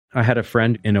I had a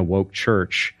friend in a woke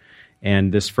church,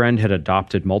 and this friend had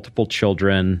adopted multiple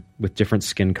children with different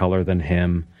skin color than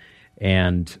him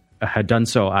and had done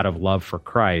so out of love for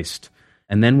Christ,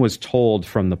 and then was told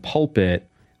from the pulpit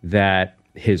that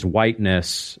his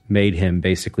whiteness made him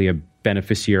basically a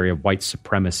beneficiary of white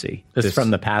supremacy. This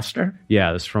from the pastor?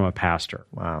 Yeah, this is from a pastor.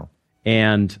 Wow.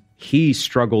 And he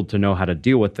struggled to know how to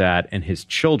deal with that, and his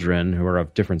children, who are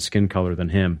of different skin color than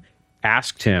him,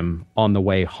 asked him on the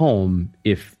way home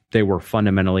if they were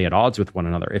fundamentally at odds with one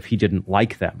another, if he didn't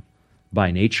like them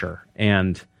by nature.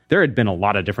 And there had been a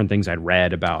lot of different things I'd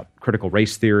read about critical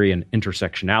race theory and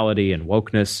intersectionality and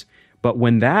wokeness. But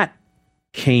when that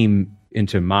came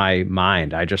into my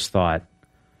mind, I just thought,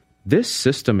 this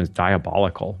system is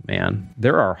diabolical, man.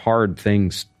 There are hard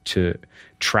things to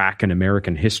track in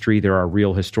American history. There are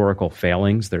real historical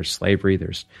failings. There's slavery,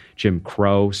 there's Jim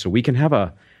Crow. So we can have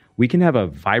a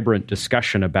vibrant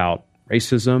discussion about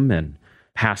racism and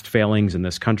past failings in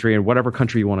this country and whatever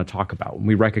country you want to talk about.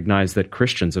 We recognize that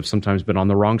Christians have sometimes been on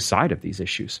the wrong side of these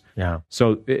issues. Yeah.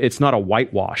 So it's not a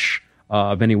whitewash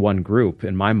of any one group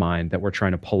in my mind that we're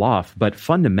trying to pull off. But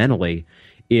fundamentally,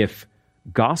 if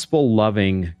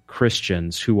gospel-loving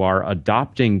Christians who are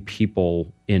adopting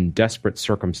people in desperate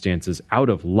circumstances out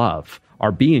of love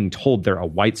are being told they're a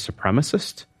white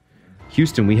supremacist,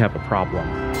 Houston, we have a problem.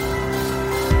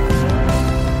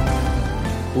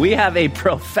 We have a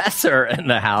professor in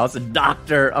the house,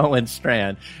 Dr. Owen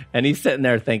Strachan, and he's sitting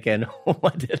there thinking,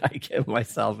 what did I get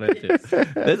myself into?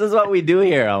 This is what we do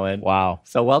here, Owen. Wow.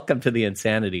 So welcome to the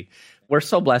insanity. We're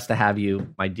so blessed to have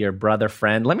you, my dear brother,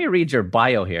 friend. Let me read your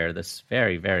bio here, this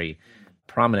very, very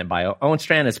prominent bio. Owen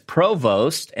Strachan is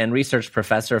provost and research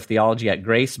professor of theology at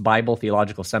Grace Bible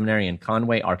Theological Seminary in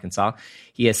Conway, Arkansas.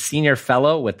 He is senior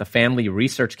fellow with the Family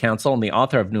Research Council and the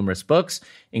author of numerous books,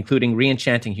 including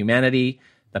Re-Enchanting Humanity,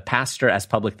 The Pastor as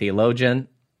Public Theologian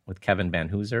with Kevin Van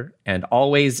Hooser, and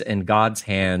Always in God's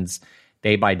Hands,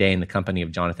 Day by Day in the Company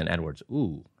of Jonathan Edwards.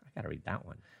 Ooh, I got to read that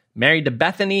one. Married to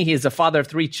Bethany, he is a father of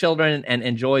 3 children and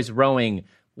enjoys rowing,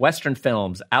 Western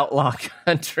films, outlaw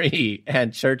country,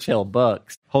 and Churchill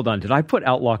books. Hold on, did I put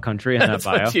outlaw country in that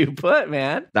bio? That's what you put,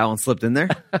 man. That one slipped in there.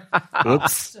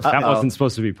 Oops. That wasn't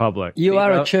supposed to be public. You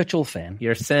are a Churchill fan.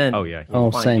 Your sin. Oh, yeah.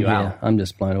 Oh, same here. Out. I'm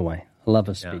just blown away. I love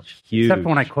his speech. Huge. Except for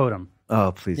when I quote him.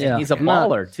 Oh, please. Yeah. He's a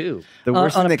baller, too. The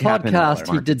worst on a thing that happened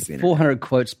podcast, he did Mark 400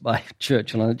 quotes by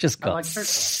Churchill, and it just got like Churchill.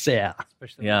 sour.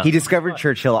 Yeah. He discovered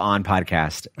Churchill on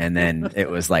podcast, and then it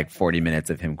was like 40 minutes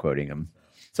of him quoting him.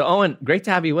 So, Owen, great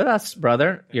to have you with us,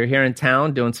 brother. You're here in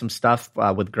town doing some stuff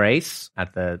with Grace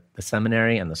at the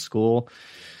seminary and the school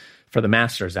for the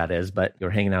masters, that is, but you're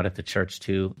hanging out at the church,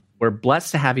 too. We're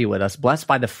blessed to have you with us, blessed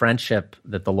by the friendship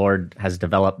that the Lord has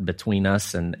developed between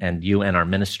us and you and our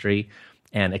ministry,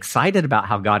 and excited about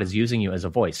how God is using you as a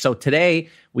voice. So today,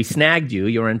 we snagged you.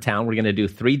 You're in town. We're going to do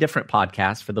 3 different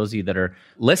podcasts for those of you that are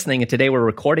listening. And today, we're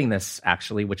recording this,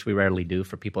 actually, which we rarely do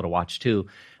for people to watch, too.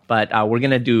 But we're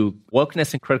going to do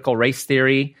Wokeness and Critical Race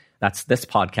Theory. That's this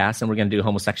podcast. And we're going to do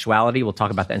homosexuality. We'll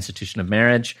talk about the institution of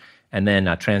marriage. And then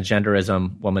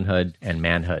transgenderism, womanhood, and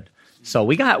manhood. So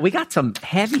we got some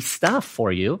heavy stuff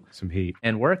for you. Some heat.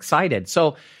 And we're excited.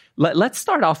 So let's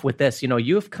start off with this. You know,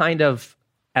 you've kind of,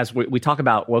 as we talk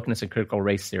about wokeness and critical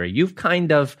race theory, you've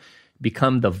kind of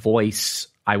become the voice,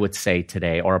 I would say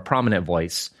today, or a prominent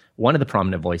voice, one of the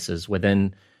prominent voices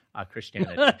within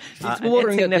Christianity. It's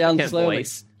watering it down slowly.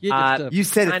 Voice. You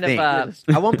said a thing.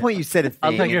 At one point, you said a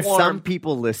thing. And some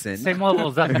people listen. Same level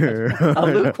as that. A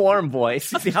lukewarm voice.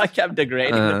 See how I kept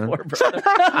degrading the poor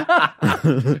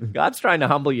brother? God's trying to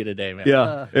humble you today, man.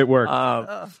 Yeah, it worked.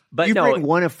 But you no, bring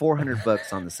one of 400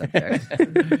 books on the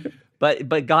subject.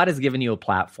 But God has given you a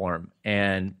platform.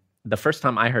 And the first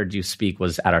time I heard you speak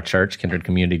was at our church, Kindred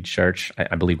Community Church.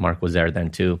 I believe Mark was there then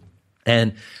too.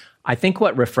 And I think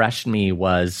what refreshed me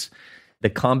was the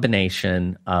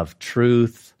combination of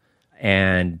truth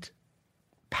and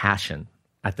passion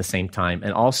at the same time.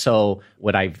 And also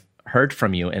what I've heard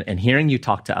from you and hearing you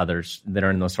talk to others that are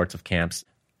in those sorts of camps,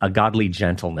 a godly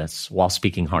gentleness while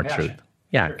speaking hard truth.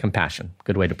 Yeah, sure. Compassion.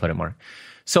 Good way to put it, Mark.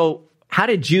 So how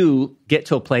did you get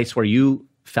to a place where you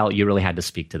felt you really had to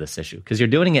speak to this issue? Because you're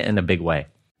doing it in a big way.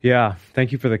 Yeah,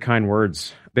 thank you for the kind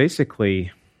words.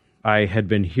 Basically, I had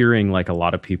been hearing, like a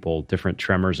lot of people, different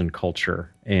tremors in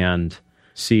culture and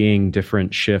seeing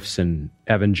different shifts in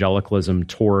evangelicalism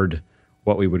toward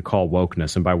what we would call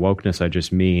wokeness. And by wokeness, I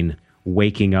just mean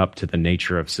waking up to the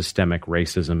nature of systemic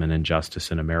racism and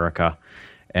injustice in America.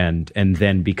 and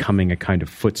then becoming a kind of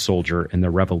foot soldier in the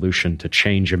revolution to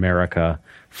change America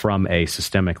from a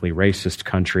systemically racist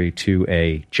country to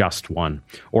a just one,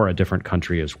 or a different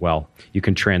country as well. You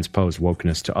can transpose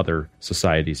wokeness to other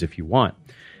societies if you want.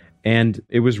 And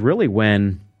it was really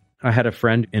when I had a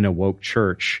friend in a woke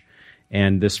church,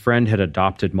 and this friend had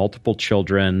adopted multiple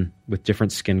children with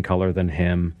different skin color than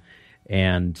him,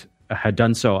 and had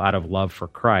done so out of love for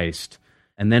Christ,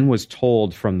 and then was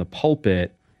told from the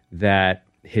pulpit that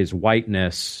his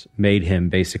whiteness made him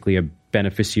basically a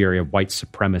beneficiary of white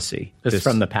supremacy. This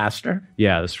from the pastor?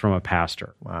 Yeah, this is from a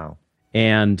pastor. Wow.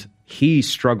 And he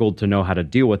struggled to know how to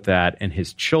deal with that, and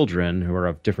his children, who are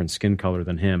of different skin color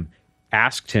than him,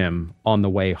 asked him on the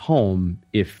way home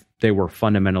if they were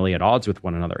fundamentally at odds with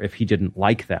one another, if he didn't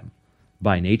like them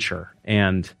by nature.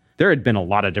 And there had been a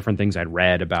lot of different things I'd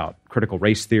read about critical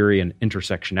race theory and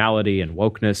intersectionality and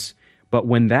wokeness. But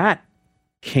when that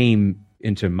came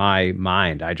into my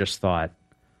mind, I just thought,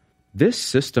 this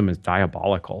system is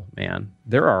diabolical, man.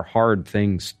 There are hard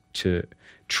things to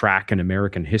track in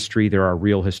American history. There are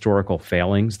real historical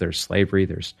failings. There's slavery,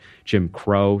 there's Jim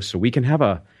Crow. So we can have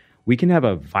a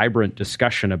vibrant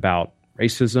discussion about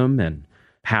racism and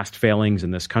past failings in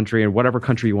this country, and whatever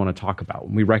country you want to talk about.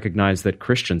 We recognize that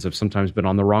Christians have sometimes been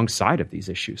on the wrong side of these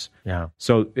issues. Yeah.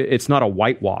 So it's not a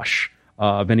whitewash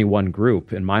of any one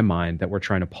group, in my mind, that we're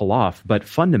trying to pull off. But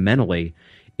fundamentally,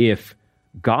 if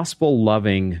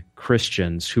gospel-loving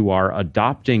Christians who are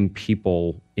adopting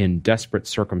people in desperate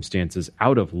circumstances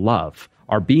out of love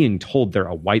are being told they're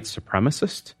a white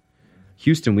supremacist,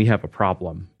 Houston, we have a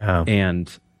problem. Oh.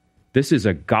 And this is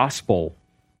a gospel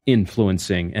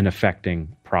influencing and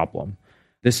affecting problem.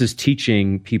 This is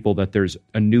teaching people that there's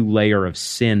a new layer of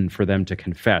sin for them to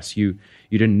confess. You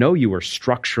didn't know you were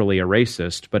structurally a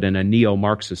racist, but in a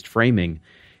neo-Marxist framing,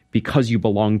 because you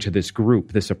belong to this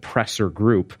group, this oppressor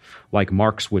group, like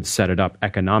Marx would set it up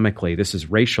economically, this is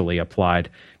racially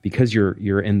applied. Because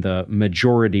you're in the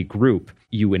majority group,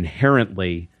 you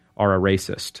inherently are a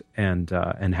racist and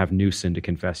have new sin to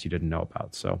confess you didn't know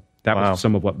about. So that was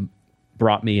some of what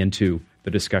brought me into the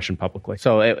discussion publicly.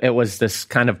 So it was this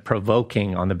kind of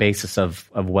provoking on the basis of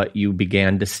what you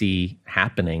began to see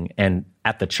happening and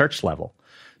at the church level.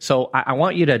 So I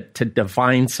want you to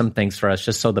define some things for us,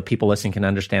 just so the people listening can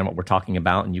understand what we're talking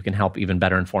about, and you can help even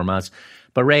better inform us.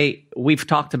 But Ray, we've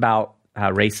talked about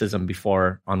racism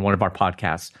before on one of our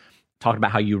podcasts, talked about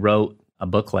how you wrote a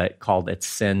booklet called It's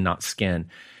Sin, Not Skin.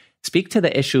 Speak to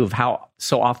the issue of how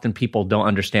so often people don't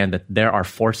understand that there are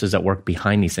forces at work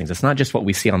behind these things. It's not just what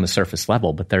we see on the surface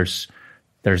level, but there's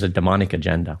a demonic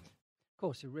agenda. Of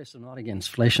course, we wrestle not against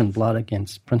flesh and blood,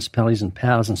 against principalities and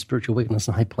powers and spiritual wickedness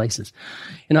in high places.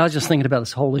 I was just thinking about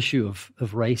this whole issue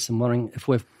of race and wondering if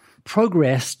we've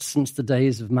progressed since the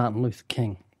days of Martin Luther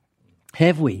King.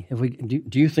 Have we?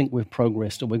 Do you think we've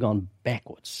progressed, or we've gone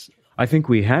backwards? I think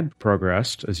we had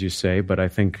progressed, as you say, but I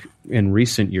think in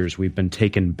recent years we've been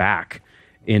taken back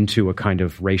into a kind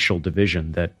of racial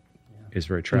division that is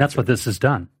very tragic. And that's what this has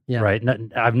done, right?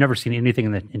 I've never seen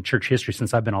anything in church history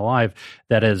since I've been alive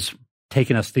that has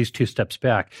taken us these two steps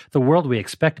back. The world we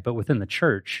expect, but within the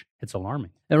church, it's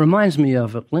alarming. It reminds me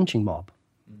of a lynching mob.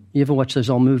 You ever watch those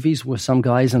old movies where some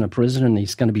guy's in a prison and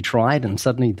he's going to be tried, and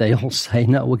suddenly they all say,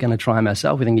 no, we're going to try him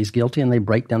ourselves. We think he's guilty, and they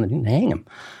break down and hang him.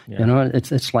 Yeah.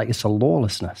 It's like it's a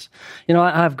lawlessness.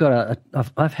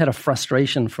 I've had a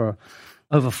frustration for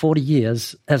over 40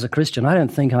 years as a Christian. I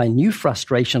don't think I knew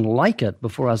frustration like it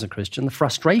before I was a Christian. The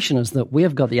frustration is that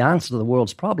we've got the answer to the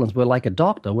world's problems. We're like a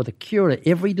doctor with a cure to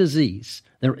every disease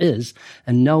there is,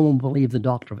 and no one will believe the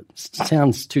doctor. It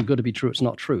sounds too good to be true. It's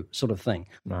not true, sort of thing.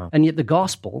 Wow. And yet the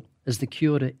gospel is the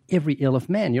cure to every ill of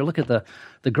man. You look at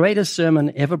the greatest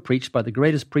sermon ever preached by the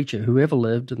greatest preacher who ever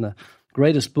lived, and the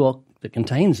greatest book that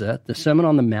contains it, the Sermon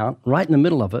on the Mount, right in the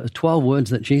middle of it, 12 words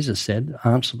that Jesus said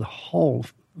answer the whole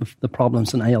of the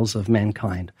problems and ails of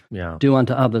mankind. Yeah. Do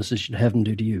unto others as you'd have them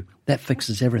do to you. That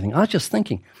fixes everything. I was just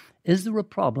thinking, is there a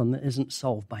problem that isn't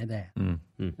solved by that?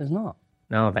 There's not.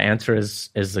 No, the answer is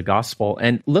the gospel.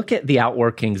 And look at the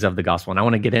outworkings of the gospel. And I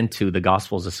want to get into the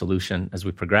gospel as a solution as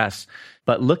we progress.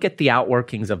 But look at the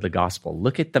outworkings of the gospel.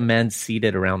 Look at the men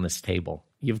seated around this table.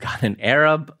 You've got an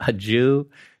Arab, a Jew,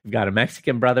 you've got a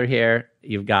Mexican brother here,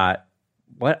 you've got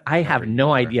what? I have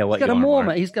no idea what he's got you a Mormon.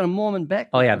 Mark. He's got a Mormon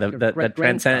background. Oh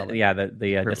yeah,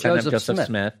 the descendant of Joseph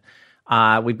Smith.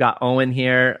 We've got Owen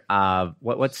here.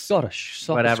 What's Scottish?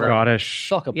 Whatever. Scottish.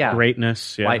 Soccer. Yeah.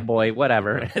 Greatness. Yeah. White boy.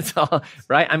 Whatever. It's all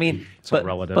right. I mean, all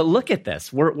relative. But look at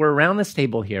this. We're around this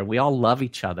table here. We all love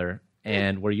each other,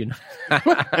 and we're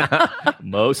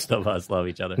Most of us love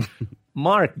each other.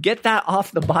 Mark, get that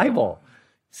off the Bible.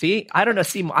 See, I don't know.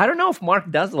 See, I don't know if Mark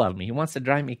does love me. He wants to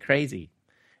drive me crazy.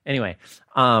 Anyway,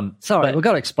 sorry, we've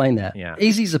got to explain that. Yeah.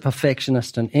 Easy's a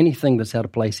perfectionist, and anything that's out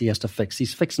of place, he has to fix.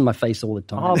 He's fixing my face all the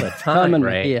time. All the time,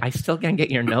 Ray. I still can't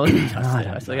get your nose adjusted.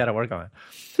 I still got to work on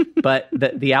it. But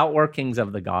the outworkings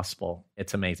of the gospel,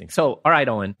 it's amazing. So, all right,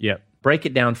 Owen. Yeah. Break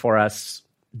it down for us.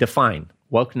 Define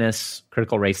wokeness,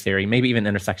 critical race theory, maybe even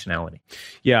intersectionality.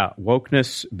 Yeah,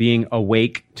 wokeness being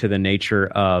awake to the nature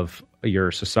of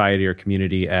your society or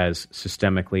community as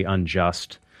systemically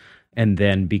unjust, and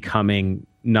then becoming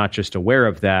not just aware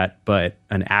of that, but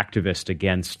an activist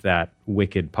against that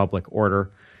wicked public order.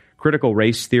 Critical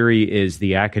race theory is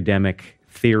the academic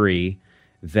theory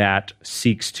that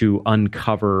seeks to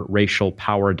uncover racial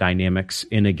power dynamics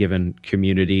in a given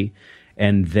community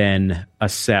and then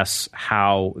assess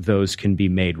how those can be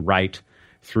made right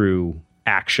through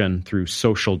action, through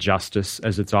social justice,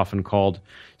 as it's often called.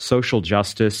 Social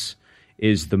justice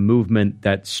is the movement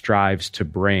that strives to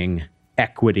bring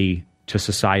equity to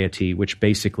society, which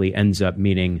basically ends up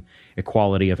meaning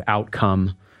equality of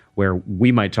outcome, where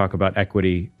we might talk about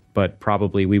equity, but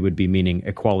probably we would be meaning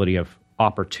equality of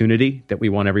opportunity, that we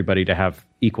want everybody to have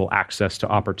equal access to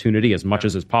opportunity as much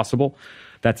as is possible.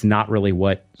 That's not really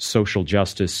what social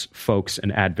justice folks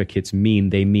and advocates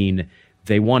mean. They mean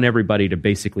they want everybody to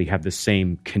basically have the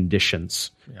same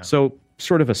conditions. Yeah. So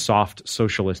sort of a soft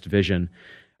socialist vision.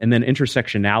 And then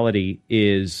intersectionality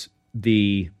is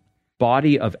the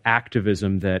body of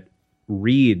activism that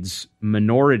reads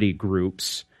minority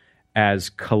groups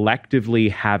as collectively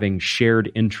having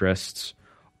shared interests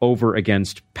over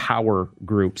against power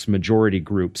groups, majority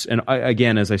groups. And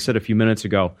again, as I said a few minutes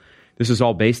ago, this is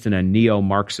all based in a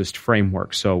neo-Marxist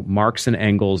framework. So Marx and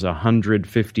Engels,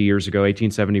 150 years ago,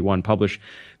 1871, published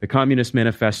the Communist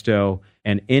Manifesto,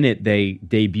 and in it they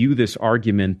debut this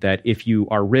argument that if you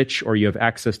are rich or you have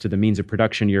access to the means of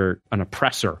production, you're an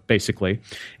oppressor, basically.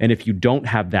 And if you don't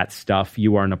have that stuff,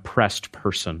 you are an oppressed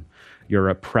person. You're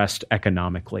oppressed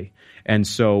economically. And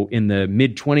so in the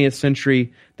mid-20th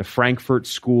century, the Frankfurt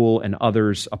School and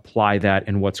others apply that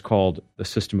in what's called the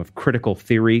system of critical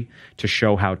theory to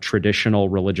show how traditional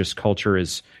religious culture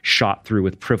is shot through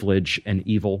with privilege and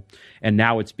evil. And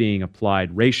now it's being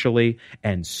applied racially.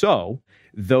 And so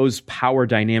those power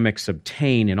dynamics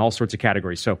obtain in all sorts of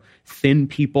categories. So thin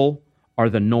people are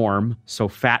the norm, so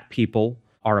fat people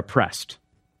are oppressed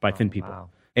by thin people. Wow.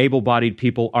 Able-bodied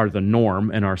people are the norm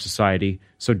in our society,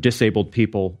 so disabled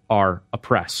people are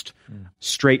oppressed.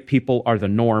 Straight people are the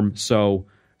norm, so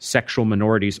sexual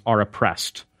minorities are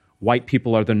oppressed. White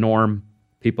people are the norm,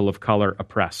 people of color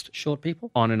oppressed. Short people?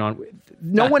 On and on.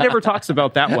 No one ever talks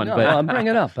about that one. No, but I'm bringing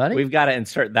it up, buddy. We've got to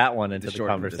insert that one into the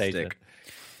conversation.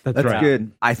 That's right.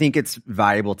 Good. I think it's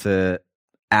valuable to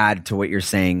add to what you're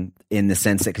saying in the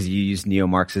sense that, because you use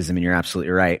neo-Marxism and you're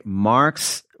absolutely right.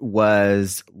 Marx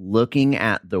was looking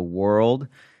at the world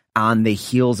on the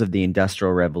heels of the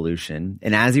Industrial Revolution.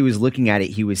 And as he was looking at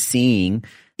it, he was seeing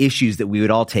issues that we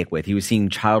would all take with. He was seeing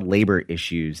child labor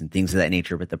issues and things of that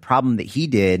nature. But the problem that he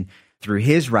did through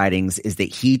his writings is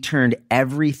that he turned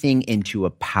everything into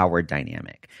a power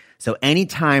dynamic. So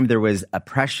anytime there was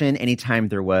oppression, anytime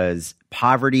there was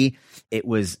poverty, it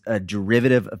was a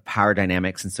derivative of power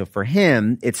dynamics. And so for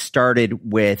him, it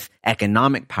started with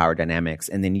economic power dynamics.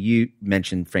 And then you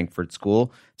mentioned Frankfurt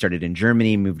School, started in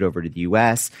Germany, moved over to the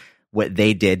US. What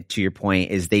they did, to your point,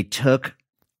 is they took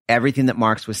everything that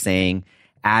Marx was saying,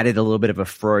 added a little bit of a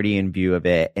Freudian view of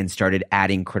it, and started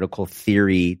adding critical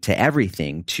theory to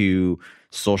everything, to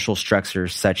social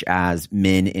structures such as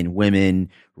men and women,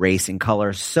 race and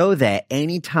color, so that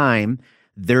anytime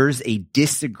there's a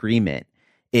disagreement,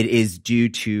 it is due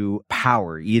to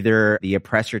power, either the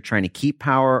oppressor trying to keep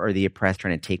power or the oppressed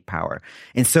trying to take power.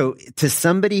 And so to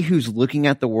somebody who's looking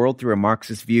at the world through a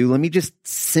Marxist view, let me just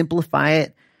simplify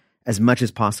it as much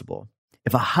as possible.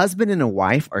 If a husband and a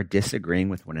wife are disagreeing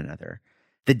with one another,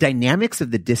 the dynamics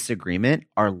of the disagreement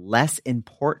are less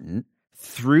important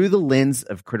through the lens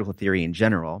of critical theory in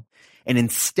general. And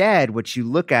instead, what you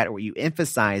look at or what you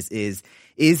emphasize is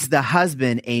the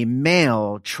husband a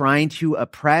male trying to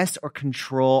oppress or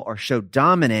control or show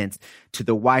dominance to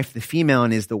the wife, the female,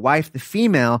 and is the wife, the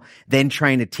female, then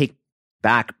trying to take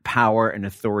back power and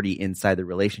authority inside the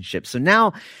relationship. So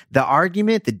now the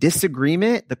argument, the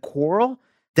disagreement, the quarrel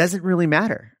doesn't really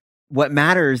matter. What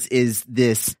matters is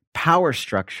this power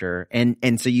structure.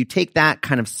 And so you take that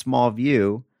kind of small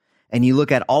view and you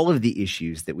look at all of the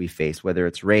issues that we face, whether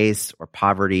it's race or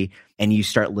poverty, and you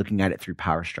start looking at it through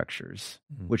power structures,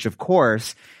 which of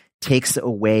course takes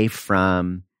away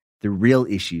from the real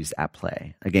issues at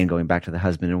play. Again, going back to the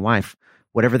husband and wife,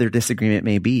 whatever their disagreement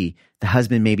may be, the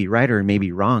husband may be right or may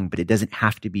be wrong, but it doesn't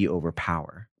have to be over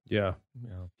power.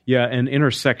 Yeah, and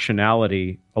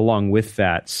intersectionality along with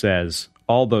that says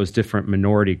all those different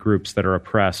minority groups that are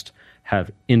oppressed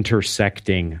have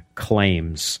intersecting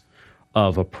claims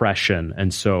of oppression.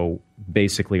 And so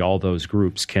basically all those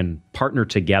groups can partner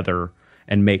together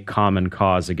and make common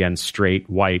cause against straight,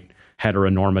 white,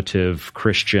 heteronormative,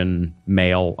 Christian,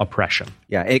 male oppression.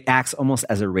 Yeah, it acts almost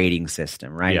as a rating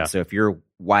system, right? Yeah. So if you're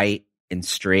white and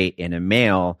straight and a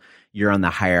male, you're on the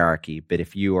hierarchy. But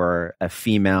if you are a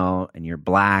female and you're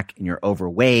black and you're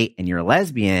overweight and you're a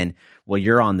lesbian, well,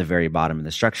 you're on the very bottom of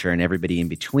the structure, and everybody in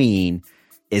between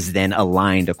is then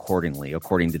aligned accordingly,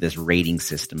 according to this rating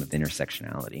system of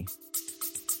intersectionality.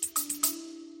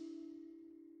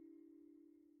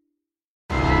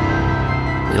 We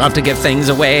love to give things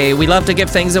away. We love to give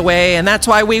things away. And that's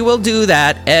why we will do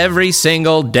that every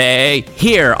single day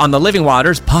here on the Living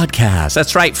Waters podcast.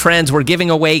 That's right, friends. We're giving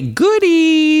away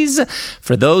goodies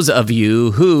for those of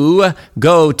you who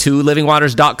go to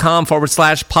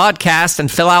livingwaters.com/podcast and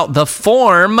fill out the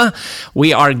form.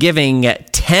 We are giving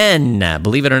 10,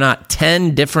 believe it or not,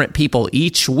 10 different people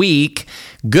each week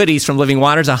goodies from Living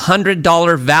Waters,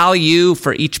 $100 value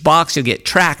for each box. You'll get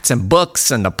tracts and books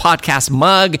and a podcast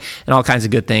mug and all kinds of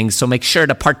good things. So make sure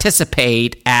to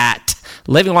participate at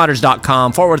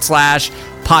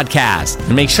livingwaters.com/podcast.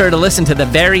 And make sure to listen to the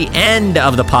very end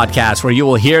of the podcast where you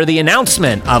will hear the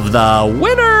announcement of the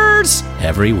winners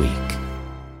every week.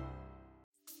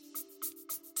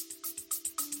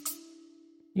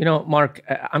 You know, Mark,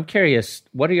 I'm curious,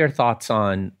 what are your thoughts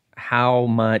on how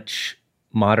much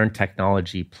modern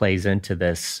technology plays into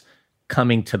this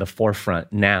coming to the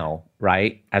forefront now,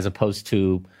 right? As opposed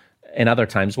to in other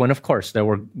times when, of course, there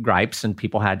were gripes and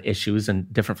people had issues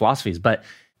and different philosophies. But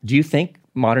do you think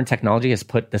modern technology has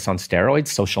put this on steroids,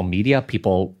 social media,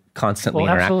 people constantly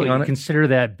interacting absolutely. on it? Consider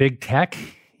that big tech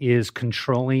is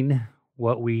controlling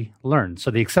what we learn. So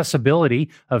the accessibility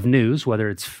of news, whether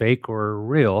it's fake or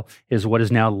real, is what is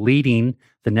now leading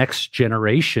the next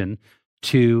generation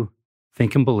to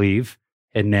think and believe.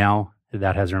 And now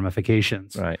that has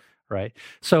ramifications. Right.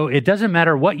 So it doesn't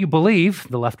matter what you believe,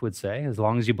 the left would say, as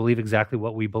long as you believe exactly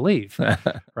what we believe.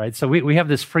 Right. So we have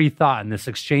this free thought and this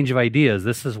exchange of ideas.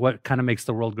 This is what kind of makes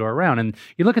the world go around. And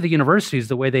you look at the universities,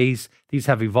 the way these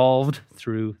have evolved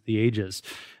through the ages,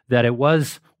 that it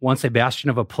was once a bastion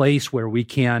of a place where we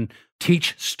can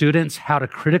teach students how to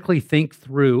critically think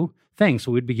through things.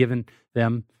 So we'd be giving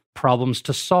them problems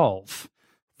to solve.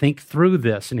 Think through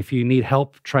this. And if you need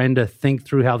help trying to think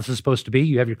through how this is supposed to be,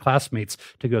 you have your classmates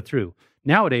to go through.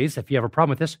 Nowadays, if you have a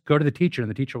problem with this, go to the teacher and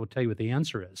the teacher will tell you what the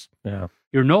answer is. Yeah.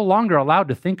 You're no longer allowed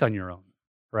to think on your own,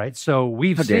 right? So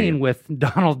we've seen with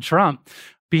Donald Trump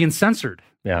being censored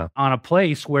on a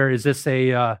place where, is this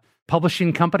a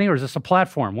publishing company or is this a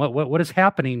platform? What is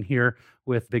happening here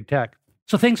with big tech?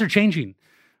 So things are changing.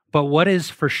 But what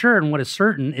is for sure and what is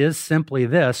certain is simply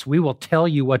this: we will tell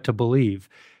you what to believe.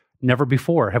 Never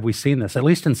before have we seen this, at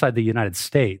least inside the United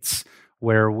States,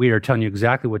 where we are telling you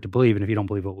exactly what to believe. And if you don't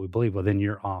believe what we believe, well, then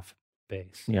you're off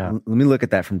base. Yeah. Let me look at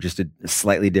that from just a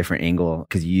slightly different angle,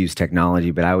 because you use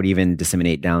technology, but I would even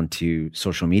disseminate down to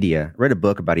social media. I read a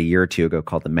book about a year or two ago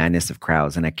called The Madness of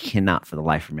Crowds, and I cannot for the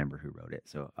life remember who wrote it.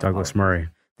 So Douglas Murray.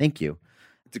 Thank you.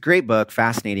 It's a great book,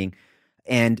 fascinating.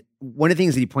 And one of the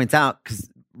things that he points out, because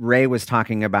Ray was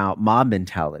talking about mob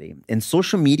mentality, and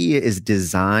social media is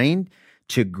designed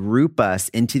to group us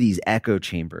into these echo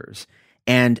chambers.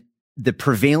 And the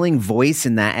prevailing voice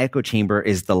in that echo chamber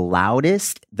is the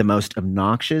loudest, the most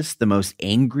obnoxious, the most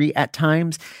angry at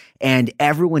times. And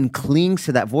everyone clings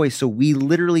to that voice. So we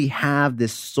literally have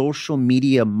this social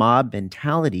media mob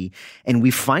mentality. And we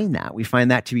find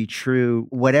that to be true.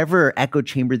 Whatever echo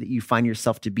chamber that you find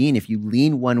yourself to be in, if you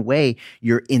lean one way,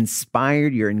 you're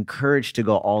inspired, you're encouraged to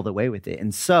go all the way with it.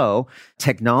 And so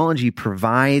technology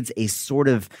provides a sort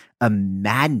of a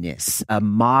madness, a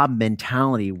mob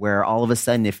mentality where all of a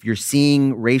sudden, if you're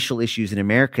seeing racial issues in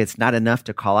America, it's not enough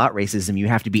to call out racism. You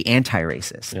have to be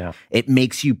anti-racist. Yeah. It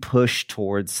makes you push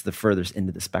towards the furthest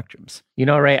into the spectrums. You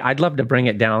know, Ray, I'd love to bring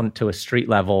it down to a street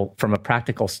level from a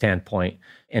practical standpoint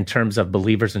in terms of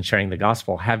believers and sharing the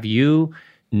gospel. Have you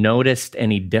noticed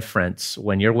any difference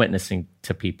when you're witnessing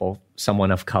to people,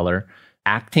 someone of color,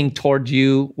 acting toward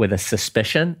you with a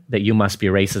suspicion that you must be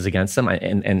racist against them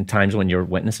in times when you're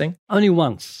witnessing? Only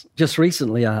once. Just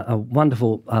recently, a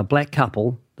wonderful black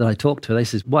couple that I talked to, they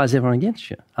said, "Why is everyone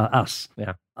against you?" Us.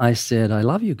 Yeah. I said, "I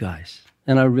love you guys."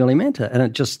 And I really meant it. And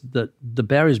it just, the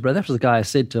barriers, bro. That was the guy I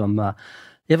said to him,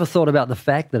 You ever thought about the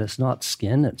fact that it's not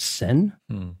skin, it's sin?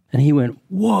 And he went,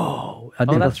 whoa. I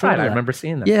never that's thought right. of that. I remember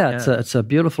seeing that. Yeah, it's a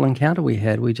beautiful encounter we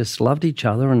had. We just loved each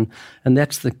other, and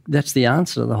that's the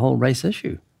answer to the whole race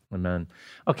issue. Amen.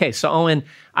 Okay, so Owen,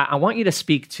 I want you to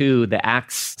speak to the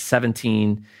Acts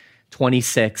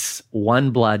 17:26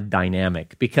 one blood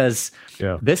dynamic, because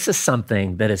this is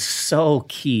something that is so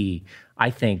key, I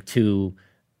think, to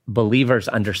believers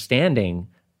understanding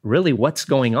really what's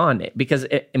going on, because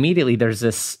immediately there's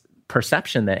this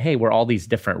perception that, hey, we're all these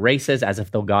different races, as if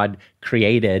though God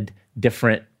created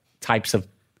different types of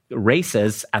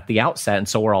races at the outset, and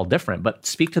so we're all different. But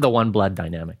speak to the one blood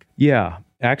dynamic. Yeah.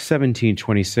 Acts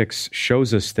 17:26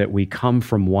 shows us that we come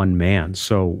from one man.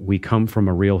 So we come from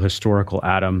a real historical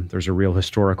Adam. There's a real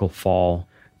historical fall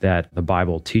that the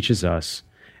Bible teaches us.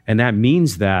 And that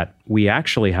means that we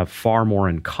actually have far more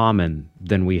in common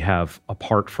than we have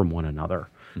apart from one another.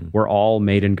 We're all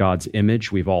made in God's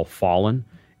image. We've all fallen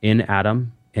in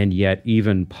Adam. And yet,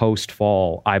 even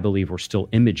post-fall, I believe we're still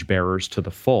image bearers to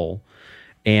the full.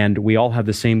 And we all have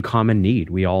the same common need.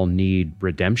 We all need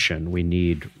redemption. We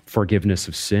need forgiveness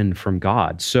of sin from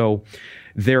God. So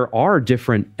there are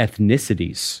different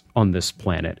ethnicities on this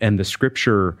planet, and the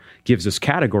scripture gives us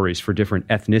categories for different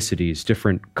ethnicities,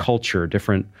 different culture,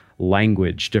 different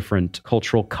language, different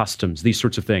cultural customs, these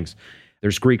sorts of things.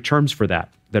 There's Greek terms for that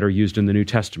are used in the New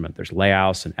Testament. There's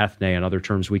laos and ethne and other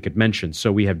terms we could mention.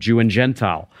 So we have Jew and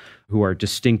Gentile, who are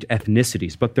distinct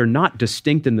ethnicities, but they're not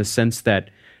distinct in the sense that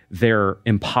they're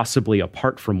impossibly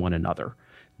apart from one another.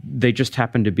 They just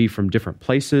happen to be from different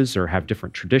places or have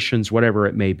different traditions, whatever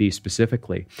it may be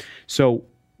specifically. So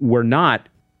we're not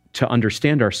to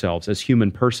understand ourselves as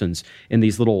human persons in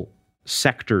these little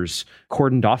sectors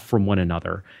cordoned off from one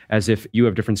another, as if you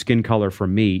have different skin color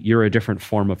from me, you're a different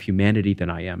form of humanity than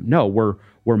I am. No,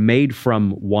 we're made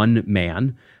from one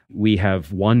man. We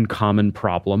have one common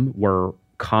problem. We're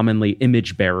commonly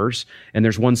image bearers, and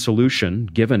there's one solution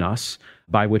given us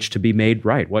by which to be made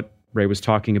right, what Ray was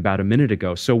talking about a minute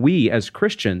ago. So we, as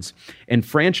Christians,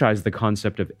 enfranchise the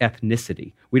concept of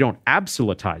ethnicity. We don't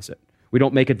absolutize it. We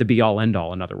don't make it the be-all,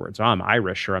 end-all. In other words, I'm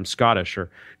Irish, or I'm Scottish,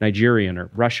 or Nigerian, or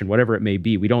Russian, whatever it may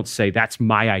be. We don't say, that's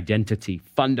my identity.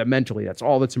 Fundamentally, that's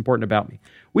all that's important about me.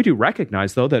 We do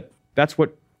recognize, though, that that's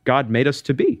what God made us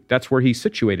to be. That's where he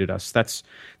situated us. That's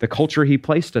the culture he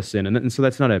placed us in. And so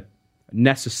that's not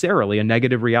necessarily a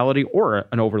negative reality or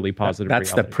an overly positive reality.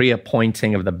 That's the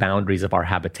pre-appointing of the boundaries of our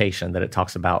habitation that it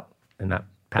talks about in that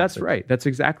passage. That's right. That's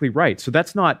exactly right. So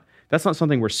that's not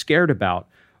something we're scared about,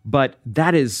 but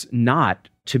that is not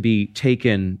to be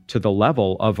taken to the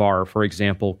level of our, for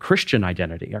example, Christian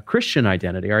identity. Our Christian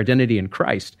identity, our identity in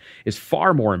Christ, is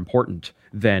far more important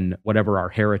than whatever our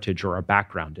heritage or our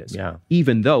background is. Yeah.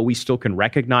 Even though we still can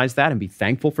recognize that and be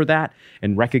thankful for that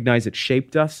and recognize it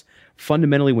shaped us,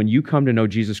 fundamentally, when you come to know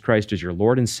Jesus Christ as your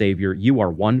Lord and Savior, you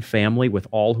are one family with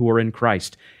all who are in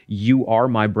Christ. You are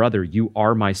my brother. You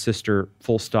are my sister.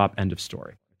 Full stop. End of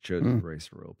story. Chosen race,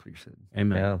 royal priesthood.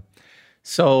 Amen. Yeah.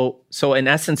 So in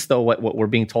essence, though, what we're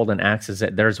being told in Acts is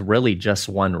that there's really just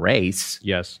one race.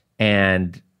 Yes.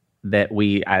 And that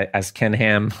we, as Ken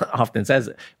Ham often says,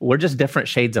 we're just different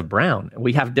shades of brown.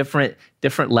 We have different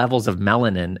levels of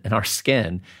melanin in our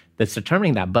skin that's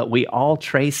determining that, but we all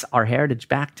trace our heritage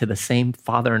back to the same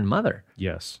father and mother.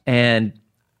 Yes. And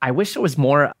I wish there was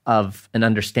more of an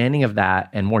understanding of that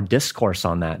and more discourse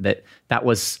on that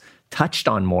was touched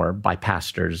on more by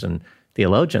pastors and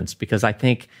theologians, because I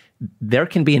think there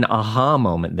can be an aha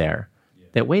moment there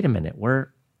that, wait a minute, we're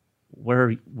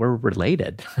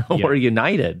related, we're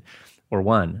united, we're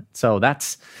one. So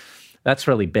that's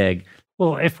really big.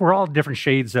 Well, if we're all different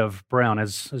shades of brown,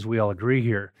 as we all agree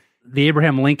here, the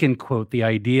Abraham Lincoln quote, the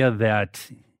idea that,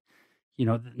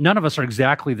 none of us are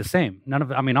exactly the same.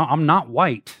 I'm not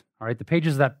white. All right. The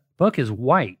pages of that book is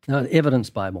white. No, the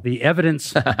Evidence Bible. The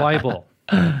Evidence Bible.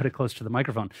 Put it close to the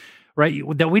microphone, right?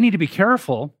 That we need to be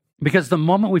careful, because the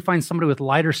moment we find somebody with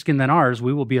lighter skin than ours,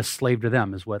 we will be a slave to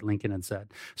them, is what Lincoln had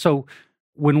said. So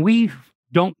when we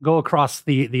don't go across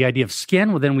the idea of skin,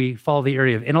 well, then we follow the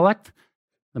area of intellect.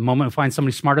 The moment we find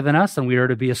somebody smarter than us, then we are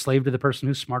to be a slave to the person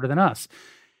who's smarter than us.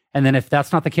 And then if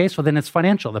that's not the case, well, then it's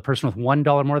financial. The person with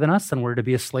 $1 more than us, then we're to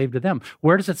be a slave to them.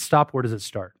 Where does it stop? Where does it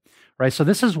start? Right? So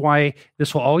this is why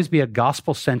this will always be a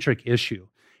gospel-centric issue.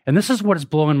 And this is what is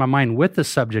blowing my mind with the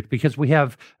subject, because we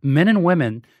have men and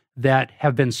women that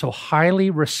have been so highly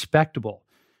respectable,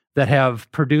 that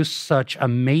have produced such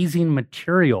amazing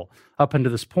material up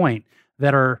until this point,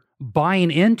 that are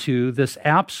buying into this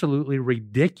absolutely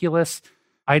ridiculous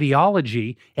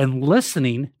ideology and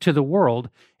listening to the world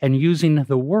and using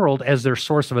the world as their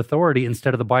source of authority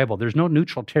instead of the Bible. There's no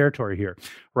neutral territory here,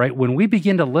 right? When we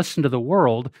begin to listen to the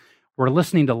world, we're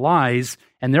listening to lies,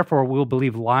 and therefore we'll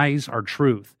believe lies are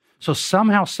truth. So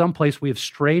somehow, someplace, we have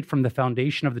strayed from the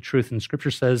foundation of the truth, and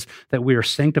Scripture says that we are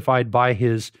sanctified by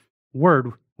His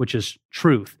word, which is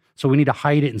truth. So we need to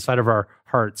hide it inside of our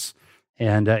hearts.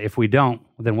 And if we don't,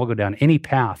 then we'll go down any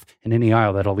path and any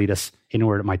aisle that'll lead us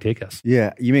anywhere it might take us.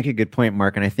 Yeah, you make a good point,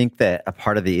 Mark. And I think that a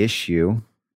part of the issue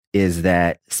is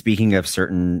that, speaking of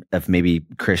maybe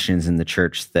Christians in the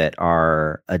church that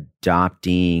are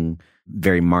adopting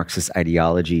very Marxist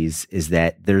ideologies, is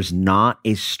that there's not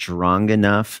a strong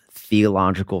enough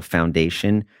theological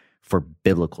foundation for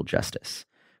biblical justice,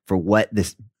 for what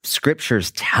the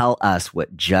scriptures tell us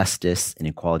what justice and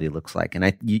equality looks like.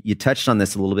 And you touched on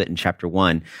this a little bit in chapter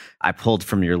 1. I pulled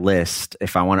from your list.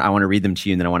 I want to read them to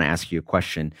you, and then I want to ask you a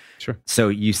question. Sure. So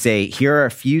you say, here are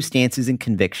a few stances and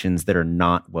convictions that are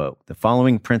not woke. The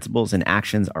following principles and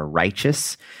actions are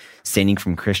righteous, stemming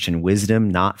from Christian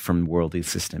wisdom, not from worldly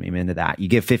system. Amen to that. You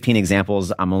give 15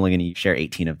 examples. I'm only going to share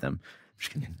 18 of them.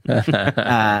 Just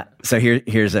kidding. So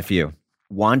here's a few.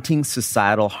 Wanting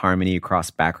societal harmony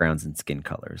across backgrounds and skin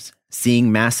colors.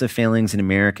 Seeing massive failings in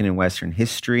American and Western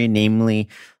history, namely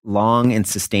long and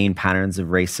sustained patterns of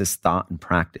racist thought and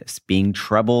practice. Being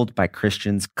troubled by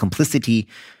Christians' complicity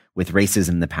with racism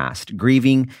in the past.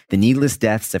 Grieving the needless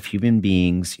deaths of human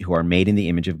beings who are made in the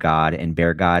image of God and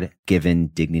bear God-given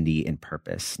dignity and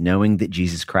purpose. Knowing that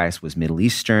Jesus Christ was Middle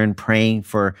Eastern, praying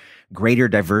for greater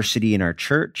diversity in our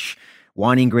church,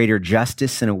 wanting greater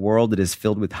justice in a world that is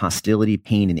filled with hostility,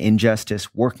 pain, and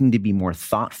injustice, working to be more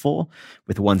thoughtful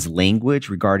with one's language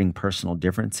regarding personal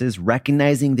differences,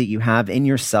 recognizing that you have in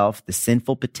yourself the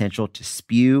sinful potential to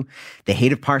spew the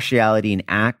hate of partiality and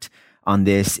act on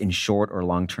this in short or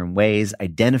long-term ways,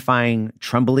 identifying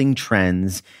troubling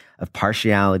trends of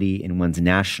partiality in one's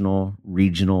national,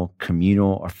 regional,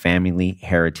 communal, or family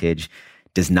heritage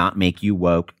does not make you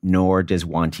woke, nor does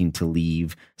wanting to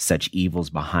leave such evils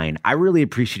behind. I really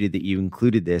appreciated that you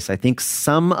included this. I think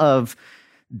some of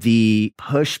the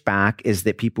pushback is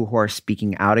that people who are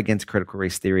speaking out against critical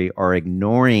race theory are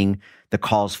ignoring the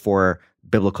calls for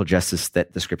biblical justice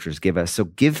that the scriptures give us. So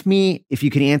give me, if you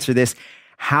can answer this,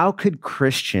 how could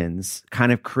Christians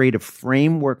kind of create a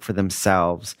framework for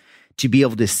themselves to be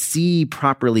able to see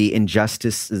properly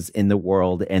injustices in the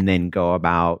world and then go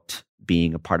about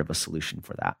being a part of a solution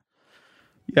for that?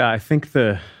 Yeah, I think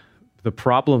the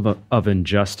problem of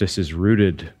injustice is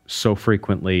rooted so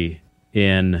frequently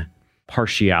in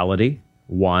partiality,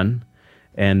 one,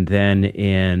 and then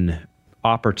in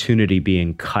opportunity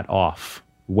being cut off,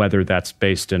 whether that's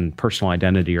based in personal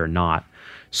identity or not.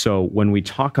 So when we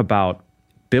talk about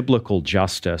biblical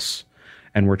justice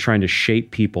and we're trying to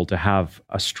shape people to have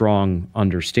a strong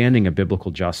understanding of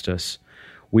biblical justice,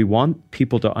 we want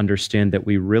people to understand that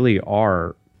we really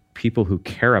are people who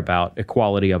care about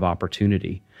equality of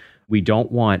opportunity. We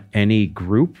don't want any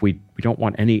group, we don't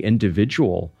want any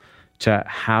individual to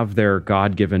have their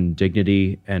God-given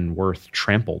dignity and worth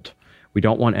trampled. We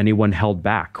don't want anyone held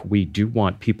back. We do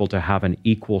want people to have an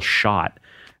equal shot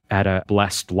at a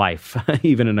blessed life,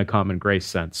 even in a common grace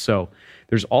sense. So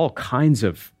there's all kinds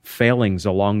of failings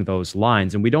along those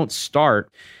lines. And we don't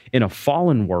start in a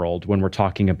fallen world when we're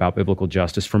talking about biblical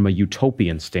justice from a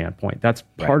utopian standpoint. That's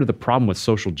part of the problem with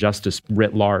social justice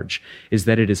writ large, is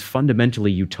that it is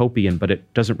fundamentally utopian, but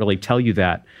it doesn't really tell you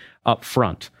that up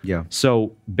front. Yeah.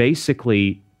 So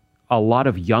basically, a lot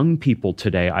of young people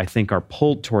today, I think, are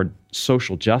pulled toward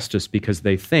social justice because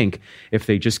they think if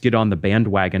they just get on the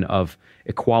bandwagon of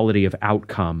equality of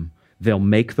outcome, they'll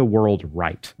make the world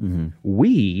right. Mm-hmm.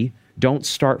 We don't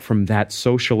start from that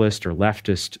socialist or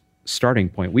leftist starting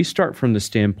point. We start from the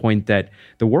standpoint that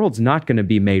the world's not going to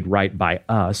be made right by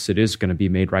us. It is going to be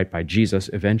made right by Jesus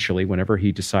eventually, whenever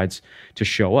he decides to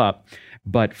show up.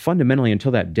 But fundamentally,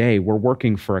 until that day, we're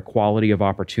working for equality of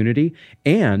opportunity,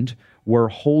 and we're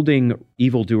holding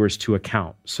evildoers to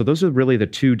account. So those are really the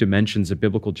two dimensions of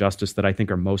biblical justice that I think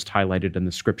are most highlighted in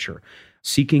the scripture.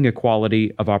 Seeking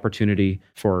equality of opportunity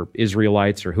for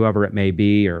Israelites or whoever it may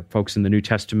be, or folks in the New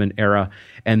Testament era,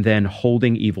 and then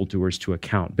holding evildoers to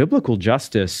account. Biblical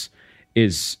justice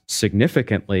is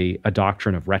significantly a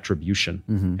doctrine of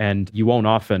retribution, and you won't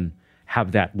often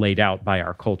have that laid out by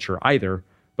our culture either.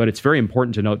 But it's very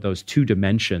important to note those two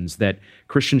dimensions that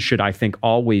Christians should, I think,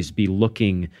 always be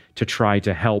looking to try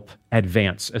to help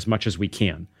advance as much as we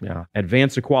can. Yeah.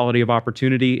 Advance equality of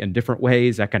opportunity in different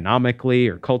ways, economically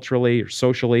or culturally or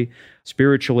socially,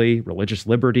 spiritually, religious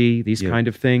liberty, these kind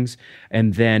of things,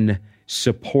 and then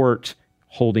support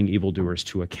holding evildoers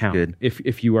to account. Good.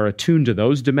 If you are attuned to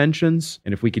those dimensions,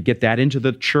 and if we could get that into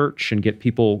the church and get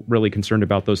people really concerned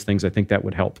about those things, I think that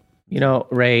would help. You know,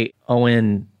 Ray,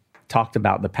 Owen talked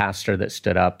about the pastor that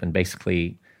stood up and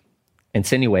basically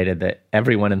insinuated that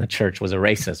everyone in the church was a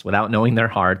racist without knowing their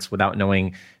hearts, without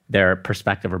knowing their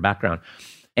perspective or background.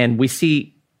 And we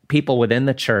see people within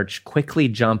the church quickly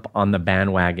jump on the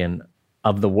bandwagon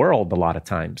of the world a lot of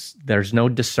times. There's no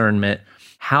discernment.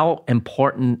 How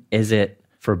important is it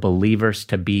for believers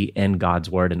to be in God's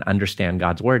word and understand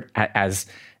God's word as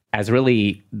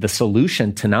really the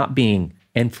solution to not being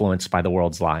influenced by the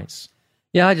world's lies?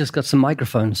 Yeah, I just got some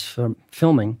microphones for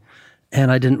filming,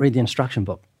 and I didn't read the instruction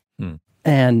book.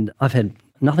 And I've had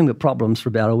nothing but problems for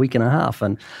about a week and a half.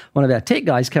 And one of our tech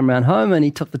guys came around home, and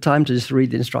he took the time to just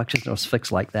read the instructions, and it was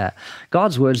fixed like that.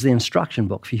 God's word is the instruction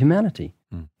book for humanity.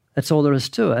 That's all there is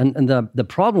to it. And the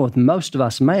problem with most of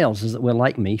us males is that we're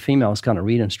like me. Females kind of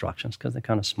read instructions because they're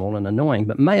kind of small and annoying.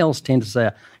 But males tend to say,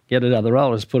 get it out of the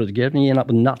rollers, put it together, and you end up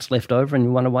with nuts left over, and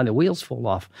you wonder why the wheels fall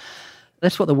off.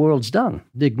 That's what the world's done.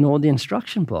 They ignored the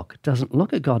instruction book. It doesn't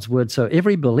look at God's word. So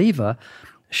every believer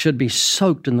should be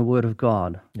soaked in the word of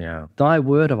God. Yeah. Thy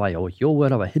word have I, or your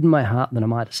word have I hidden in my heart, that I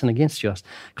might sin against you.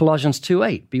 Colossians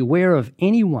 2:8, beware of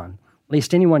anyone,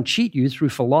 lest anyone cheat you through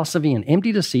philosophy and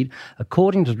empty deceit,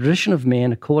 according to the tradition of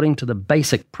man, according to the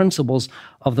basic principles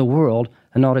of the world,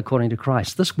 and not according to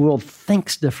Christ. This world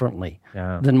thinks differently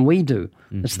than we do.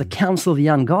 It's the counsel of the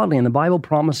ungodly, and the Bible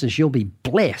promises you'll be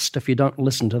blessed if you don't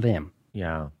listen to them.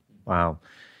 Yeah. Wow.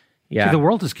 Yeah. See, the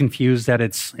world is confused that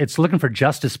it's looking for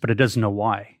justice, but it doesn't know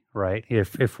why, right?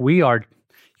 If we are,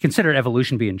 consider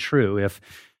evolution being true, if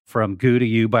from goo to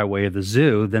you by way of the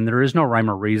zoo, then there is no rhyme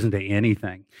or reason to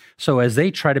anything. So as they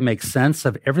try to make sense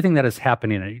of everything that is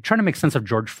happening, and you're trying to make sense of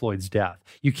George Floyd's death,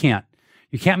 you can't.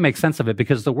 You can't make sense of it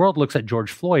because the world looks at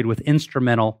George Floyd with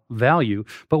instrumental value,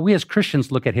 but we as Christians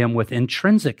look at him with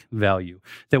intrinsic value,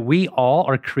 that we all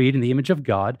are created in the image of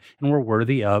God and we're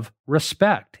worthy of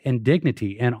respect and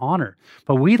dignity and honor.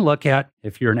 But we look at,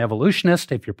 if you're an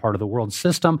evolutionist, if you're part of the world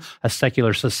system, a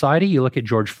secular society, you look at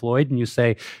George Floyd and you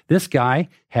say, this guy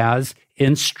has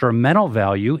instrumental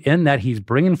value in that he's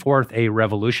bringing forth a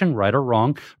revolution, right or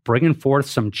wrong, bringing forth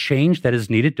some change that is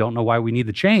needed. Don't know why we need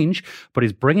the change, but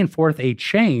he's bringing forth a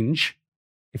change.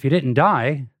 If he didn't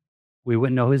die, we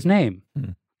wouldn't know his name.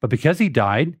 But because he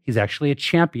died, he's actually a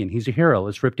champion. He's a hero.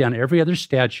 Let's rip down every other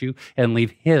statue and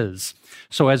leave his.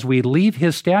 So as we leave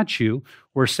his statue,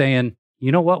 we're saying,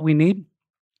 you know what we need?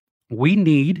 We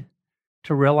need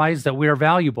to realize that we are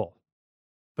valuable.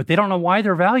 But they don't know why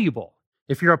they're valuable.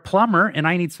 If you're a plumber and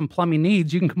I need some plumbing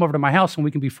needs, you can come over to my house and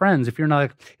we can be friends. If you're not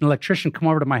an electrician, come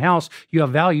over to my house. You have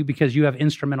value because you have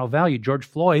instrumental value. George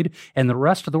Floyd and the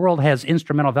rest of the world has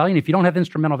instrumental value. And if you don't have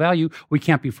instrumental value, we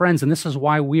can't be friends. And this is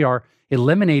why we are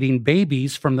eliminating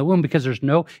babies from the womb, because there's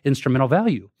no instrumental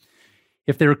value.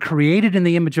 If they're created in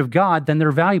the image of God, then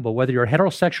they're valuable, whether you're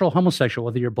heterosexual, homosexual,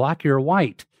 whether you're black or you're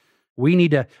white. We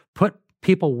need to put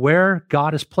people where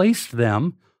God has placed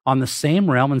them on the same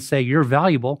realm and say, you're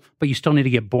valuable, but you still need to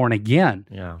get born again.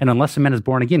 Yeah. And unless a man is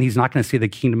born again, he's not going to see the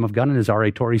kingdom of God. And as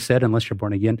R.A. Torrey said, unless you're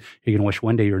born again, you're going to wish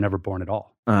one day you were never born at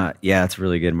all. Yeah, that's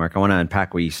really good, Mark. I want to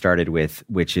unpack what you started with,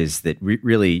 which is that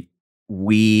really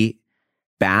we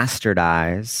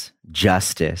bastardize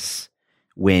justice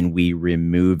when we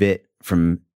remove it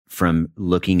from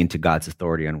looking into God's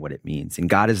authority on what it means. And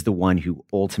God is the one who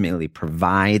ultimately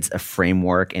provides a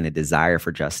framework and a desire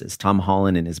for justice. Tom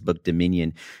Holland, in his book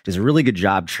Dominion, does a really good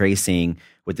job tracing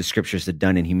what the scriptures have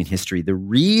done in human history. The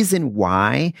reason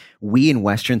why we in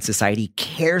Western society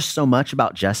care so much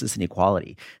about justice and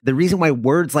equality, the reason why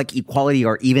words like equality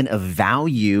are even of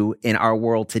value in our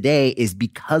world today is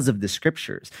because of the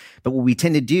scriptures. But what we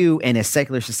tend to do in a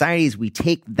secular society is we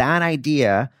take that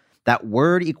idea, that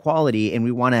word equality, and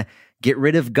we want to get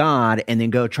rid of God and then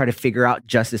go try to figure out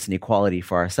justice and equality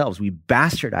for ourselves. We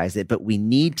bastardize it, but we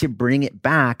need to bring it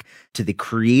back to the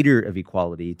creator of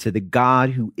equality, to the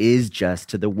God who is just,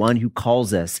 to the one who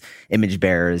calls us image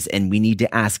bearers. And we need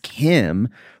to ask him,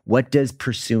 what does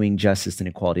pursuing justice and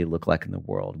equality look like in the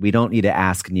world? We don't need to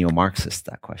ask neo-Marxists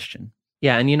that question.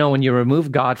 Yeah, and when you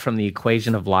remove God from the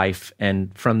equation of life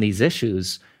and from these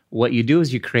issues, what you do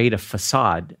is you create a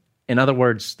facade. In other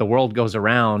words, the world goes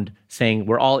around saying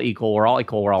we're all equal, we're all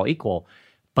equal, we're all equal.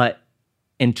 But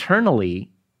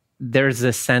internally, there's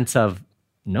this sense of,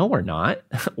 no, we're not.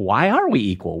 Why are we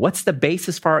equal? What's the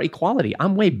basis for our equality?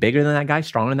 I'm way bigger than that guy,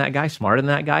 stronger than that guy, smarter than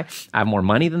that guy. I have more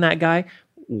money than that guy.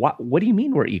 What do you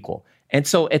mean we're equal? And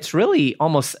so it's really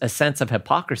almost a sense of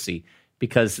hypocrisy,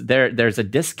 because there's a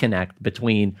disconnect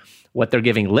between what they're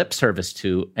giving lip service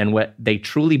to and what they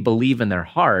truly believe in their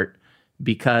heart,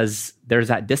 because there's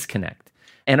that disconnect.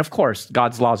 And of course,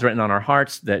 God's law is written on our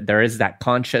hearts, that there is that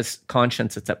conscience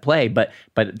that's at play, but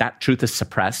that truth is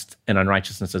suppressed in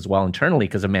unrighteousness as well internally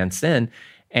because of man's sin.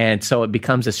 And so it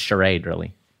becomes a charade,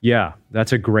 really. Yeah,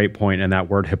 that's a great point. And that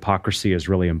word hypocrisy is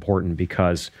really important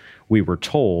because we were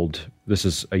told, this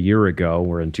is a year ago,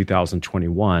 we're in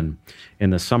 2021, in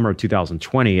the summer of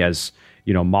 2020, as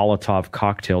Molotov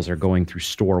cocktails are going through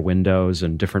store windows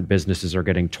and different businesses are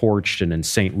getting torched. And in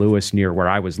St. Louis, near where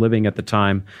I was living at the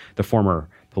time, the former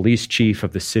police chief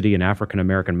of the city, an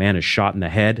African-American man, is shot in the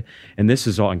head. And this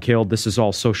is all, and killed. This is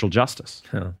all social justice.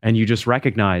 Huh. And you just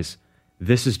recognize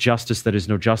this is justice that is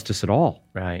no justice at all.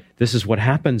 Right. This is what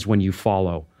happens when you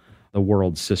follow the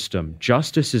world system.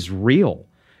 Justice is real.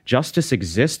 Justice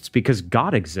exists because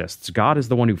God exists. God is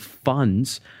the one who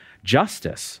funds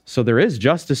justice. So there is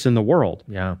justice in the world.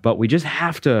 Yeah. But we just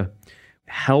have to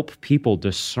help people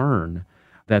discern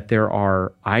that there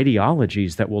are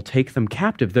ideologies that will take them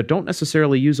captive that don't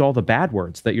necessarily use all the bad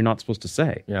words that you're not supposed to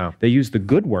say. Yeah. They use the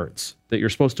good words that you're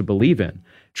supposed to believe in.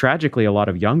 Tragically, a lot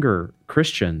of younger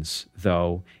Christians,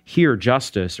 though, hear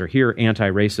justice or hear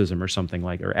anti-racism or something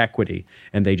like, or equity,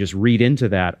 and they just read into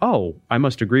that, oh, I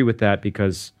must agree with that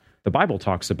because the Bible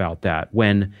talks about that.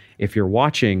 When, if you're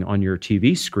watching on your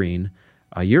TV screen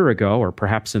a year ago, or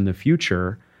perhaps in the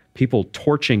future, people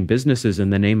torching businesses in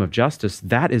the name of justice,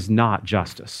 that is not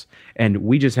justice. And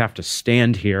we just have to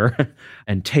stand here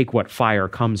and take what fire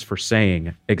comes for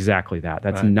saying exactly that.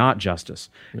 That's not justice.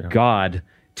 Yeah. God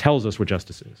tells us what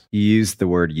justice is. You used the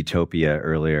word utopia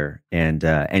earlier, and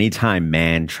anytime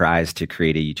man tries to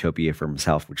create a utopia for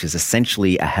himself, which is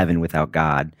essentially a heaven without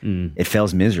God, it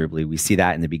fails miserably. We see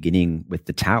that in the beginning with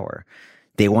the tower.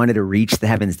 They wanted to reach the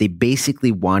heavens. They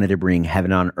basically wanted to bring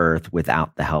heaven on earth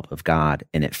without the help of God,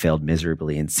 and it failed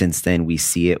miserably. And since then, we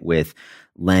see it with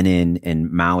Lenin and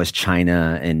Maoist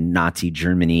China and Nazi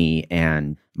Germany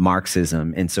and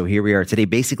Marxism. And so here we are today.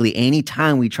 Basically,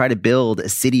 anytime we try to build a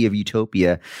city of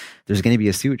utopia, there's going to be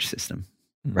a sewage system,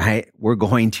 right? We're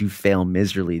going to fail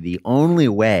miserably. The only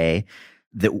way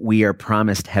that we are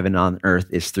promised heaven on earth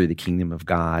is through the kingdom of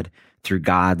God, through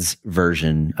God's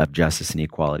version of justice and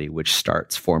equality, which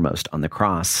starts foremost on the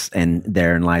cross. And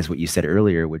therein lies what you said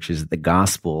earlier, which is the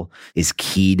gospel is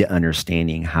key to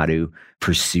understanding how to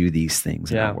pursue these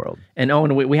things in our world. And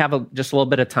Owen, we have just a little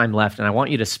bit of time left, and I want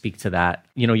you to speak to that.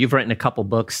 You've written a couple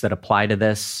books that apply to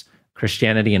this,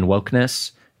 Christianity and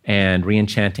Wokeness and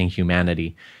Reenchanting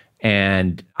Humanity.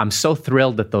 And I'm so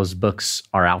thrilled that those books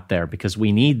are out there because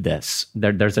we need this.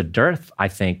 There's a dearth, I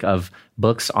think, of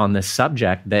books on this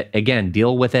subject that, again,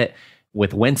 deal with it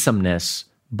with winsomeness,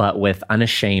 but with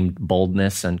unashamed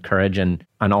boldness and courage and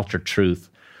unaltered truth.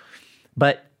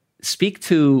 But speak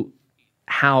to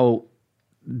how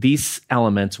these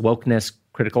elements, wokeness,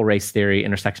 critical race theory,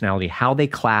 intersectionality, how they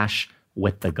clash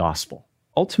with the gospel.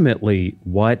 Ultimately,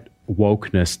 what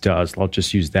wokeness does, I'll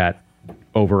just use that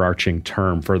overarching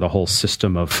term for the whole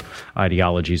system of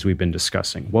ideologies we've been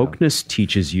discussing. Wokeness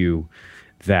teaches you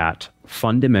that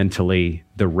fundamentally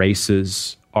the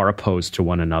races are opposed to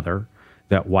one another,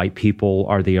 that white people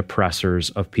are the oppressors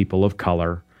of people of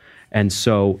color. And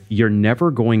so you're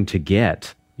never going to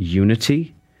get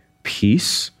unity,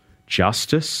 peace,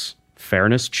 justice,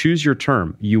 fairness, choose your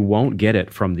term. You won't get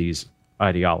it from these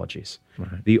ideologies.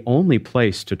 Right. The only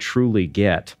place to truly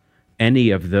get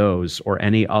any of those or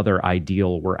any other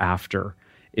ideal we're after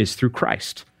is through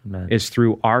Christ, is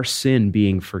through our sin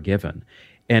being forgiven.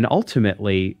 And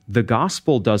ultimately, the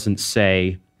gospel doesn't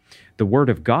say, the word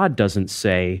of God doesn't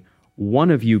say, one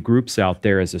of you groups out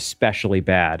there is especially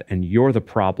bad and you're the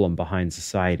problem behind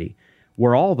society.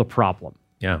 We're all the problem.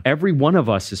 Yeah. Every one of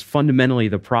us is fundamentally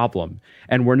the problem,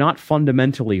 and we're not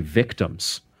fundamentally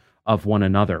victims of one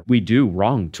another. We do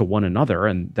wrong to one another,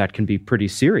 and that can be pretty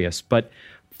serious, but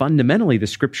fundamentally, the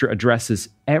scripture addresses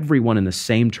everyone in the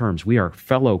same terms. We are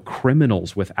fellow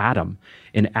criminals with Adam.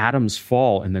 In Adam's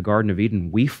fall in the Garden of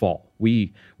Eden, we fall.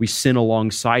 We sin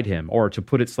alongside him. Or to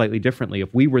put it slightly differently,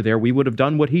 if we were there, we would have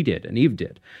done what he did and Eve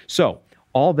did. So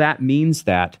all that means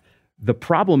that the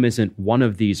problem isn't one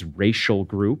of these racial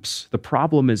groups. The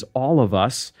problem is all of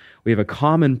us. We have a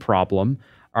common problem,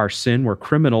 our sin, we're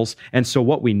criminals. And so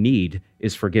what we need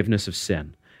is forgiveness of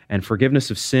sin. And forgiveness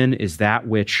of sin is that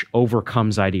which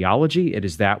overcomes ideology. It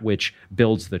is that which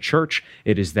builds the church.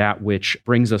 It is that which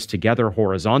brings us together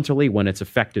horizontally when it's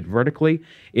affected vertically.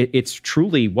 It's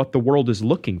truly what the world is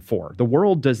looking for. The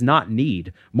world does not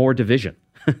need more division.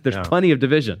 There's plenty of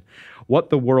division.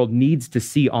 What the world needs to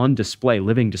see on display,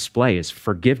 living display, is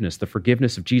forgiveness, the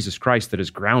forgiveness of Jesus Christ that is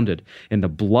grounded in the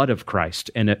blood of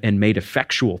Christ and made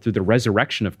effectual through the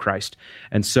resurrection of Christ.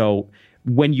 And so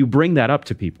when you bring that up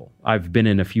to people, I've been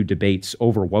in a few debates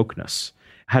over wokeness,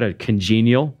 had a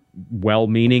congenial,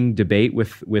 well-meaning debate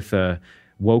with a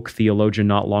woke theologian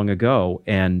not long ago,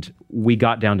 and we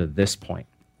got down to this point.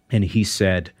 And he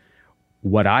said,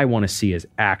 what I want to see is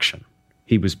action.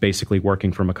 He was basically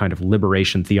working from a kind of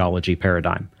liberation theology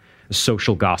paradigm, a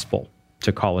social gospel,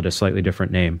 to call it a slightly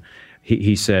different name.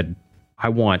 He said, I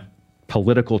want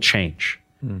political change.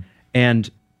 And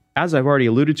as I've already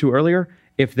alluded to earlier,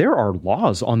 if there are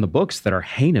laws on the books that are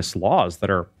heinous laws that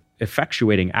are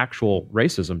effectuating actual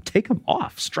racism, take them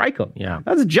off, strike them. Yeah.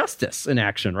 That's justice in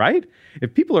action, right?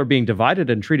 If people are being divided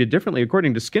and treated differently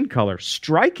according to skin color,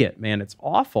 strike it, man. It's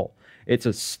awful. It's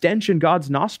a stench in God's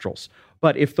nostrils.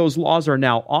 But if those laws are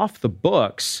now off the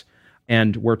books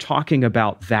and we're talking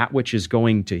about that which is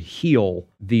going to heal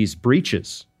these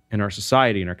breaches in our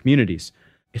society, in our communities,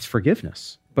 it's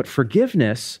forgiveness. But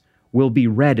forgiveness will be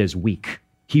read as weak.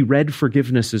 He read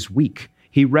forgiveness as weak.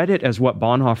 He read it as what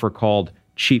Bonhoeffer called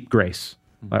cheap grace.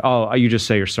 Like, oh, you just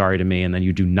say you're sorry to me and then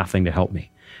you do nothing to help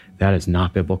me. That is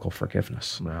not biblical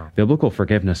forgiveness. Wow. Biblical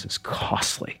forgiveness is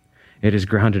costly. It is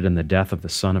grounded in the death of the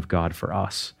Son of God for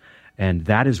us. And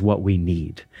that is what we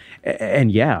need.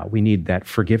 And yeah, we need that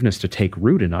forgiveness to take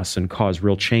root in us and cause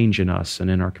real change in us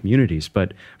and in our communities.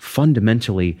 But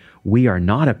fundamentally, we are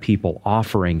not a people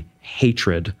offering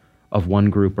hatred of one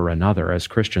group or another. As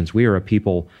Christians, we are a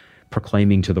people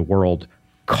proclaiming to the world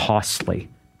costly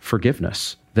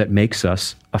forgiveness that makes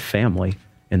us a family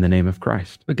in the name of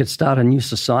Christ. We could start a new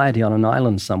society on an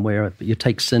island somewhere, but you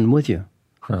take sin with you.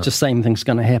 It's the same thing's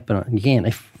going to happen again.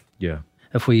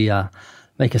 If we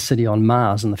make a city on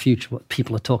Mars in the future, what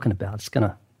people are talking about, it's going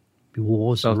to be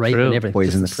wars and rape and everything.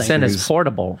 Poison the Sin is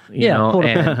portable. Portable.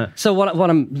 And So what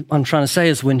I'm trying to say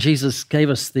is when Jesus gave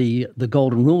us the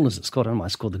golden rule, as it's called, I don't know why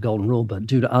it's called the golden rule, but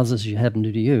do to others as you have them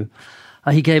do to you.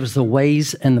 He gave us the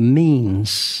ways and the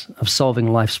means of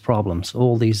solving life's problems,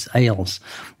 all these ails.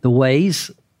 The ways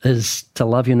is to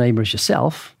love your neighbor as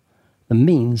yourself. The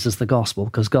means is the gospel,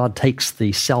 because God takes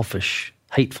the selfish,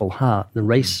 hateful heart, the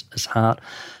racist heart,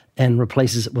 and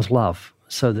replaces it with love,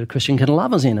 so that a Christian can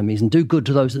love his enemies and do good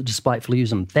to those that despitefully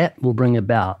use them. That will bring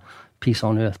about peace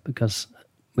on earth, because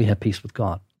we have peace with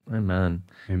God. Amen.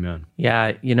 Amen.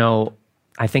 Yeah,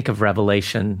 I think of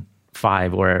Revelation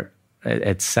 5, where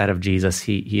it's said of Jesus,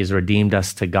 he has redeemed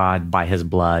us to God by his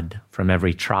blood from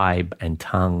every tribe and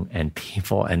tongue and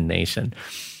people and nation.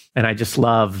 And I just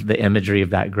love the imagery of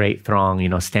that great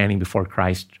throng, standing before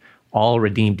Christ, all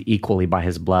redeemed equally by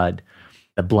his blood,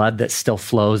 the blood that still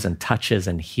flows and touches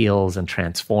and heals and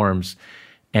transforms.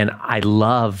 And I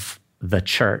love the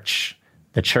church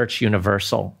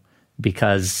universal,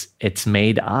 because it's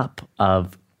made up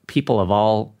of people of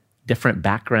all different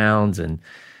backgrounds and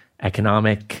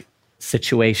economic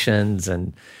situations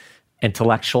and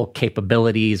intellectual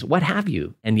capabilities, what have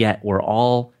you. And yet we're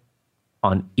all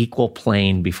on equal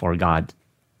plane before God,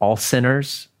 all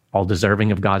sinners, all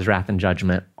deserving of God's wrath and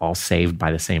judgment, all saved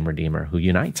by the same Redeemer who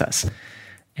unites us.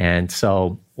 And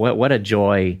so what a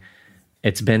joy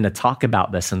it's been to talk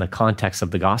about this in the context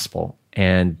of the gospel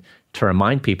and to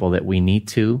remind people that we need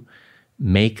to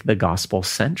make the gospel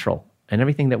central in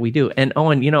everything that we do. And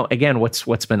Owen, again,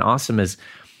 what's been awesome is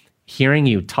hearing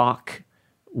you talk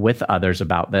with others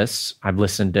about this. I've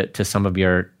listened to some of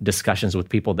your discussions with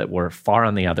people that were far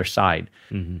on the other side,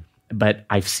 but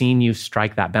I've seen you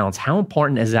strike that balance. How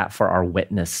important is that for our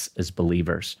witness as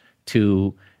believers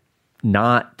to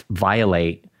not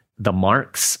violate the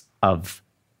marks of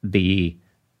the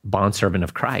bondservant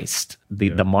of Christ,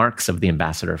 the marks of the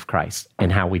ambassador of Christ,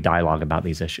 and how we dialogue about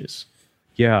these issues?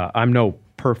 Yeah, I'm no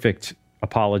perfect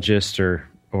apologist or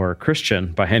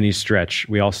Christian by any stretch.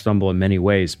 We all stumble in many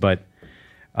ways, but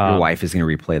your wife is going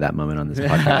to replay that moment on this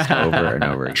podcast over and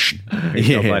over again. There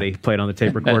you go, buddy. Play it on the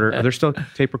tape recorder. Are there still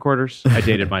tape recorders? I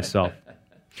dated myself.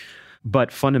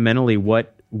 But fundamentally,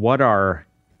 what our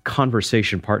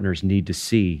conversation partners need to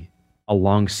see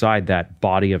alongside that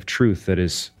body of truth that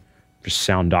is just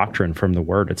sound doctrine from the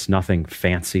Word, it's nothing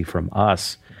fancy from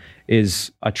us,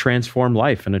 is a transformed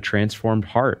life and a transformed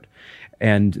heart.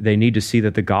 And they need to see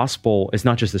that the gospel is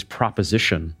not just this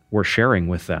proposition we're sharing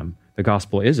with them. The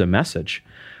gospel is a message,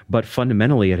 but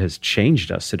fundamentally it has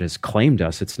changed us. It has claimed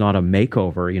us. It's not a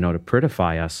makeover, to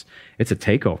prettify us. It's a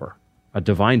takeover. A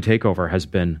divine takeover has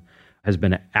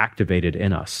been activated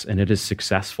in us, and it is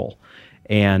successful.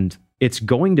 And it's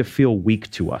going to feel weak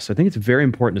to us. I think it's very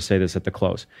important to say this at the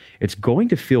close. It's going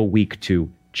to feel weak to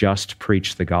just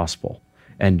preach the gospel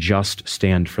and just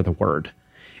stand for the word.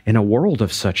 in a world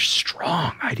of such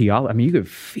strong ideology. I mean, you can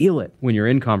feel it when you're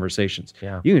in conversations.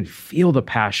 Yeah. You can feel the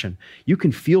passion. You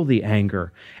can feel the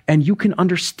anger. And you can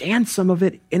understand some of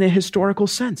it in a historical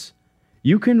sense.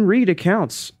 You can read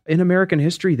accounts in American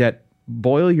history that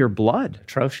boil your blood.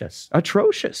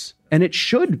 Atrocious. And it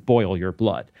should boil your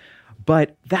blood.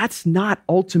 But that's not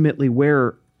ultimately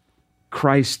where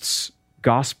Christ's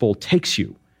gospel takes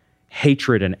you.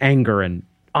 Hatred and anger and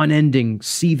unending,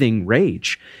 seething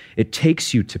rage. It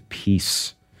takes you to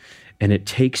peace. And it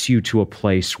takes you to a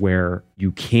place where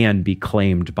you can be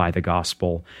claimed by the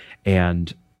gospel.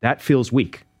 And that feels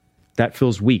weak. That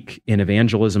feels weak in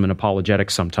evangelism and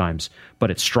apologetics sometimes, but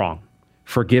it's strong.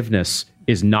 Forgiveness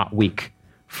is not weak.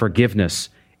 Forgiveness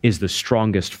is the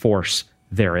strongest force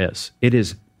there is. It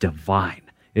is divine.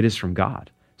 It is from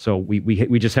God. So we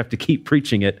just have to keep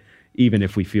preaching it, even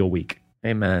if we feel weak.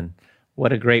 Amen.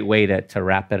 What a great way to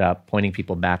wrap it up, pointing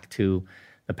people back to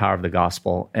the power of the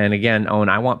gospel. And again, Owen,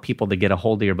 I want people to get a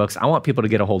hold of your books. I want people to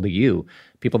get a hold of you.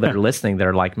 People that are listening that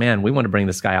are like, man, we want to bring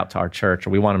this guy out to our church,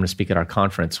 or we want him to speak at our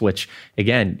conference, which,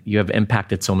 again, you have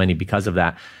impacted so many because of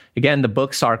that. Again, the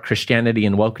books are Christianity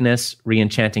and Wokeness,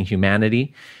 Re-Enchanting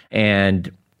Humanity.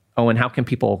 And Owen, how can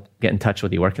people get in touch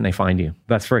with you? Where can they find you?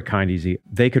 That's very kind, Easy.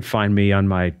 They could find me on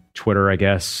my Twitter, I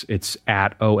guess. It's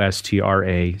at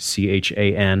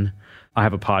OSTRACHAN. I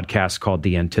have a podcast called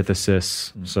The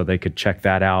Antithesis, so they could check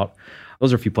that out.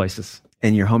 Those are a few places.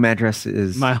 And your home address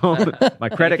is? My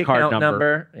credit card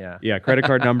number. Yeah, credit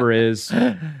card number is,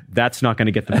 that's not going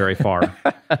to get them very far.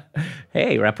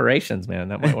 Hey, reparations, man.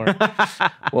 That might work.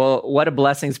 Well, what a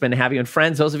blessing it's been to have you. And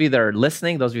friends, those of you that are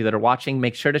listening, those of you that are watching,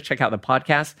 make sure to check out the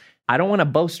podcast. I don't want to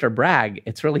boast or brag.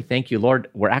 It's really, thank you, Lord.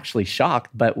 We're actually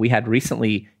shocked, but we had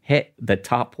recently hit the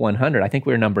top 100. I think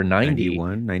we were number 90.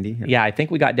 90? Yeah, I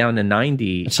think we got down to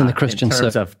 90. It's in the Christian in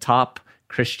terms of top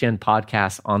Christian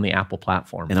podcasts on the Apple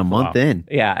platform. In a month in.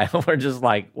 Yeah, and we're just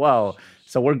like, whoa.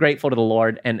 So we're grateful to the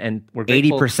Lord, and we're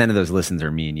grateful. 80% of those listens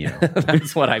are me and you.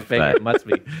 That's what I figured. It must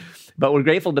be. But we're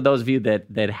grateful to those of you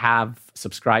that have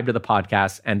subscribed to the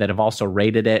podcast and that have also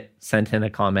rated it, sent in a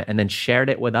comment, and then shared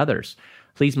it with others.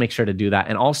 Please make sure to do that.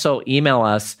 And also email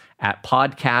us at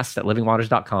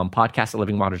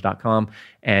podcast@livingwaters.com,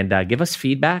 and give us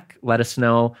feedback. Let us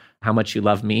know how much you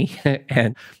love me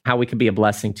and how we can be a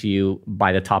blessing to you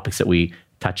by the topics that we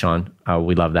touch on.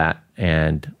 We love that.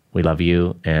 And we love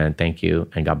you. And thank you.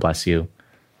 And God bless you.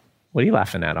 What are you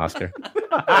laughing at, Oscar?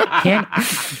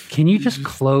 Can you just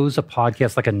close a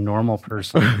podcast like a normal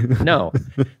person? No.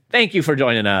 Thank you for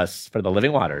joining us for the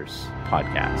Living Waters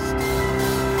podcast.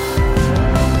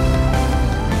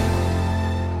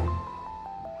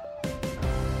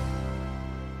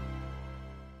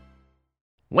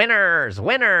 Winners,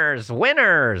 winners,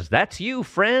 winners. That's you,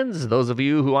 friends. Those of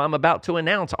you who I'm about to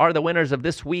announce are the winners of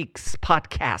this week's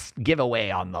podcast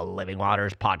giveaway on the Living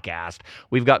Waters podcast.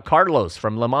 We've got Carlos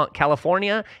from Lamont,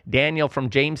 California, Daniel from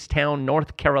Jamestown,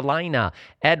 North Carolina,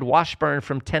 Ed Washburn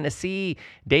from Tennessee,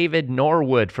 David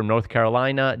Norwood from North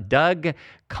Carolina, Doug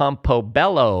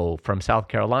Campobello from South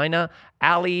Carolina,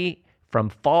 Ali from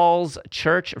Falls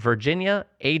Church, Virginia,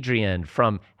 Adrian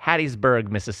from Hattiesburg,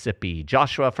 Mississippi,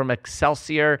 Joshua from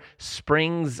Excelsior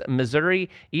Springs, Missouri,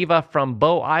 Eva from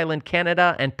Bow Island,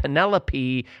 Canada, and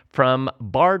Penelope from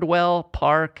Bardwell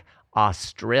Park,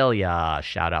 Australia.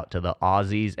 Shout out to the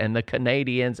Aussies and the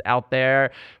Canadians out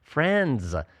there.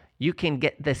 Friends, you can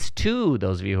get this too.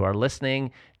 Those of you who are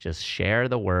listening, just share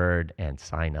the word and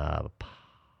sign up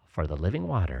for the Living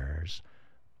Waters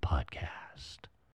podcast.